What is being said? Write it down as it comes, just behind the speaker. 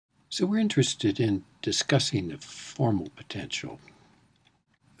So we're interested in discussing the formal potential.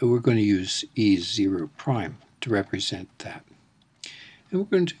 We're going to use E0 prime to represent that. And we're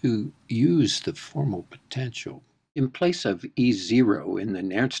going to use the formal potential in place of E0 in the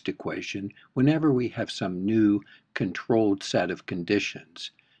Nernst equation whenever we have some new controlled set of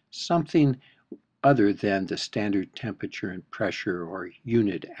conditions, something other than the standard temperature and pressure or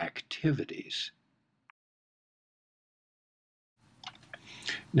unit activities.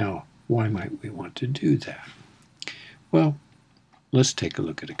 Now, why might we want to do that? Well, let's take a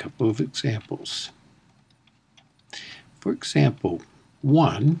look at a couple of examples. For example,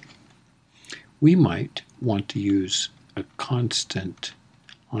 1, we might want to use a constant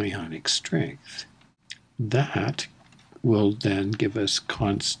ionic strength. That will then give us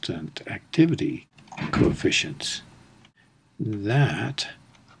constant activity coefficients. That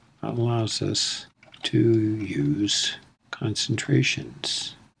allows us to use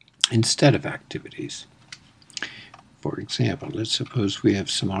concentrations instead of activities. For example, let's suppose we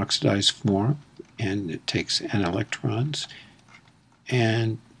have some oxidized form and it takes N electrons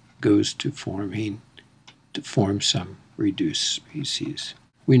and goes to form some reduced species.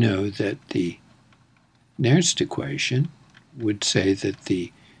 We know that the Nernst equation would say that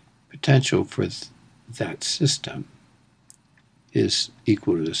the potential for that system is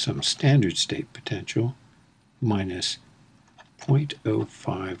equal to some standard state potential minus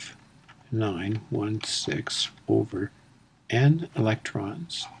 0.05916 over N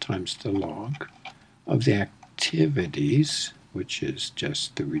electrons times the log of the activities, which is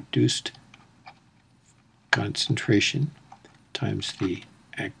just the reduced concentration times the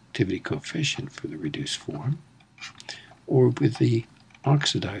activity coefficient for the reduced form, or with the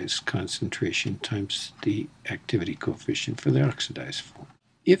oxidized concentration times the activity coefficient for the oxidized form.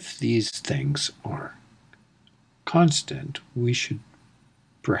 If these things are constant, we should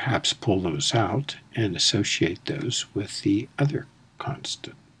perhaps pull those out and associate those with the other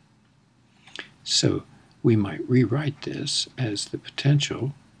constant. So we might rewrite this as the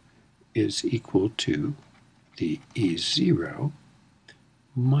potential is equal to the E0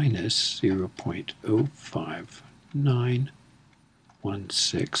 minus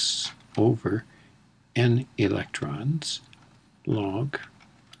 0.05916 over N electrons log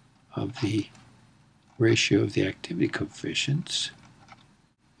of the ratio of the activity coefficients,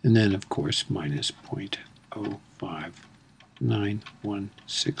 and then of course minus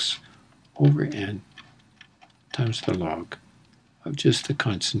 0.05916 over N times the log of just the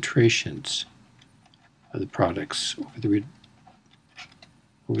concentrations of the products over the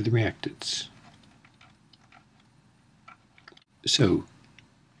reactants. So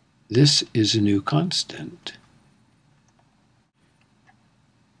this is a new constant.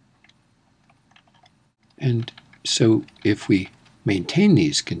 And so if we maintain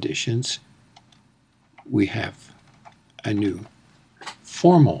these conditions, we have a new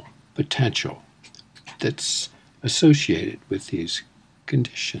formal potential that's associated with these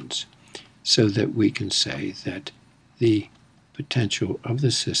conditions, so that we can say that the potential of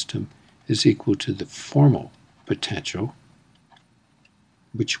the system is equal to the formal potential,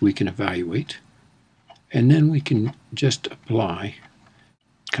 which we can evaluate, and then we can just apply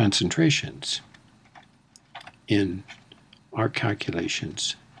concentrations in our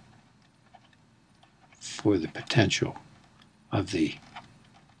calculations for the potential of the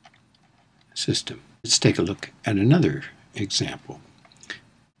system. Let's take a look at another example.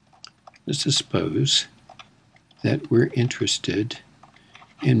 Let's suppose that we're interested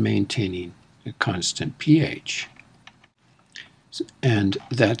in maintaining a constant pH. And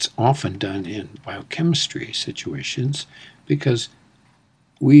that's often done in biochemistry situations because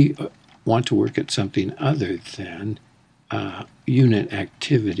we want to work at something other than unit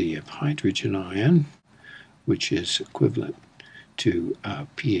activity of hydrogen ion, which is equivalent to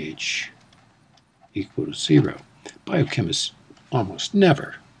pH equal to 0. Biochemists almost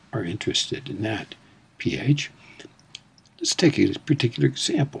never are interested in that pH. Let's take a particular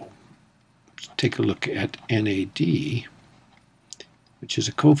example. Let's take a look at NAD, which is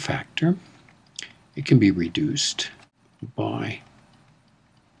a cofactor. It can be reduced by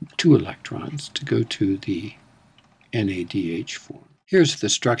 2 electrons to go to the NADH form. Here's the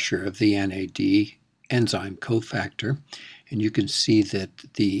structure of the NAD enzyme cofactor, and you can see that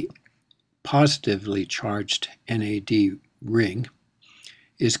the positively charged NAD ring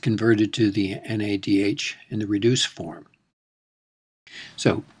is converted to the NADH in the reduced form.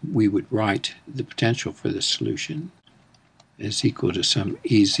 So we would write the potential for this solution is equal to some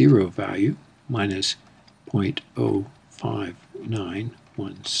E0 value minus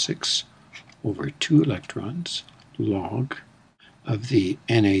 0.05916 over 2 electrons log of the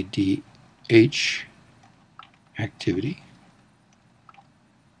NADH activity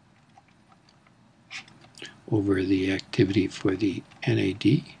over the activity for the NAD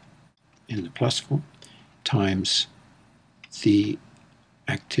in the plus form times the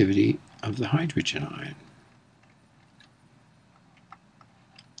activity of the hydrogen ion.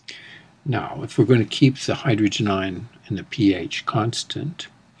 Now, if we're going to keep the hydrogen ion and the pH constant,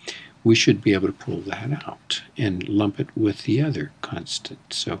 we should be able to pull that out and lump it with the other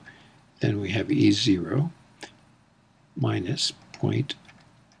constant. So then we have E0 minus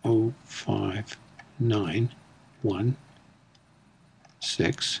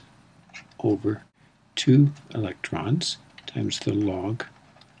 0.05916 over 2 electrons times the log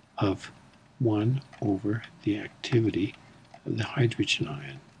of 1 over the activity of the hydrogen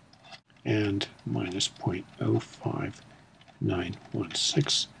ion, and minus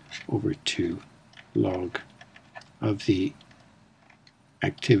 0.05916 over 2 log of the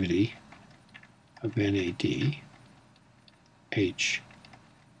activity of NAD H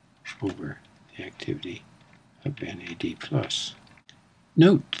over the activity of NAD+.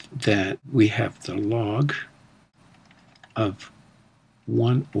 Note that we have the log of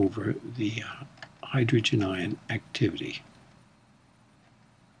 1 over the hydrogen ion activity.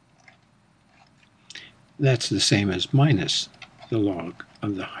 That's the same as minus the log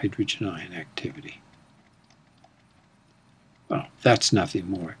of the hydrogen ion activity. Well, that's nothing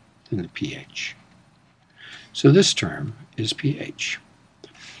more than the pH. So this term is pH.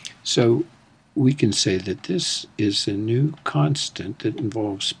 So we can say that this is a new constant that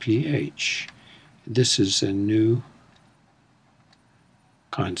involves pH. This is a new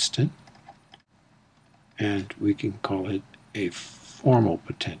constant, and we can call it a formal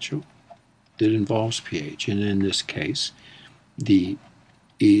potential that involves pH. And in this case, the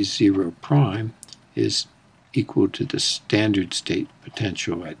E0 prime is equal to the standard state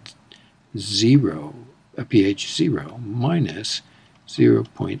potential at 0, a pH 0, minus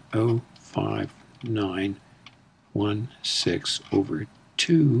 0.05916 over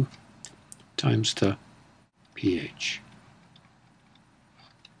 2 times the pH.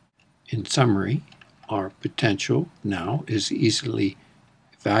 In summary, our potential now is easily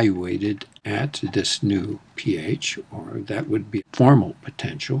evaluated at this new pH, or that would be formal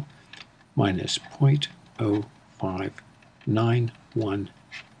potential, minus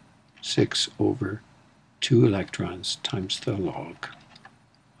 0.05916 over 2 electrons times the log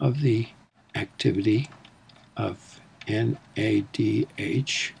of the activity of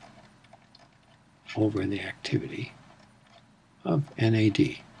NADH over the activity of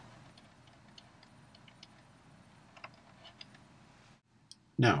NAD.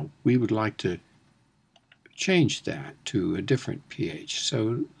 Now, we would like to change that to a different pH.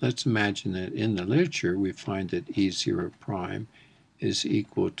 So let's imagine that in the literature we find that E0 prime is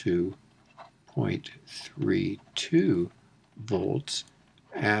equal to 0.32 volts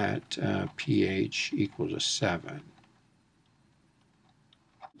at pH equal to 7.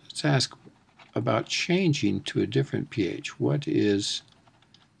 Let's ask about changing to a different pH. What is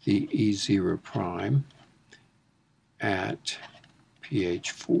the E0 prime at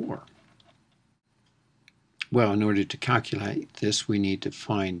pH 4? Well, in order to calculate this, we need to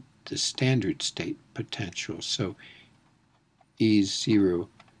find the standard state potential. So E0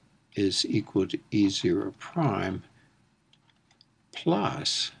 is equal to E0 prime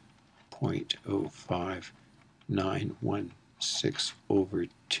plus 0.05916 over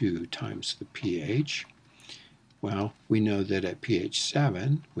 2 times the pH. Well, we know that at pH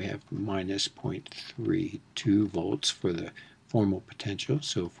 7, we have minus 0.32 volts for the formal potential.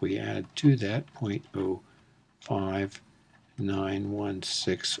 So if we add to that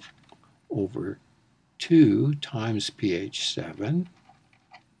 0.05916 over 2 times pH 7,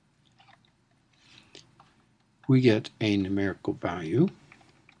 we get a numerical value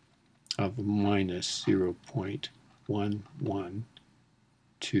of minus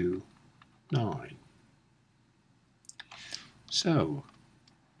 0.1129. So,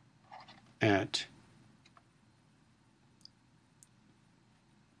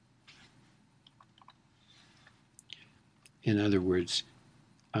 in other words,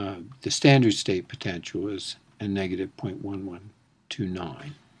 the standard state potential is a negative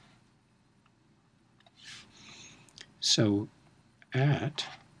 0.1129. So at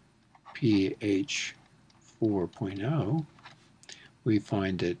pH 4.0, we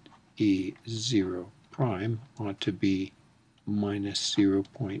find that E0 prime ought to be minus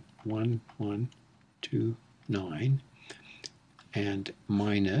 0.1129 and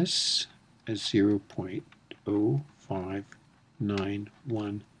minus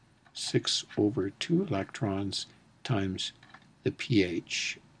 0.05916 over 2 electrons times the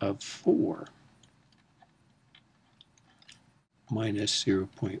pH of 4, minus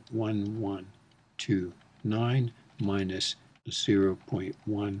 0.1129 minus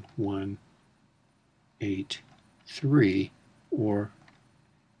 0.1183, or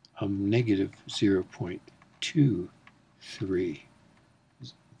negative 0.23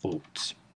 volts.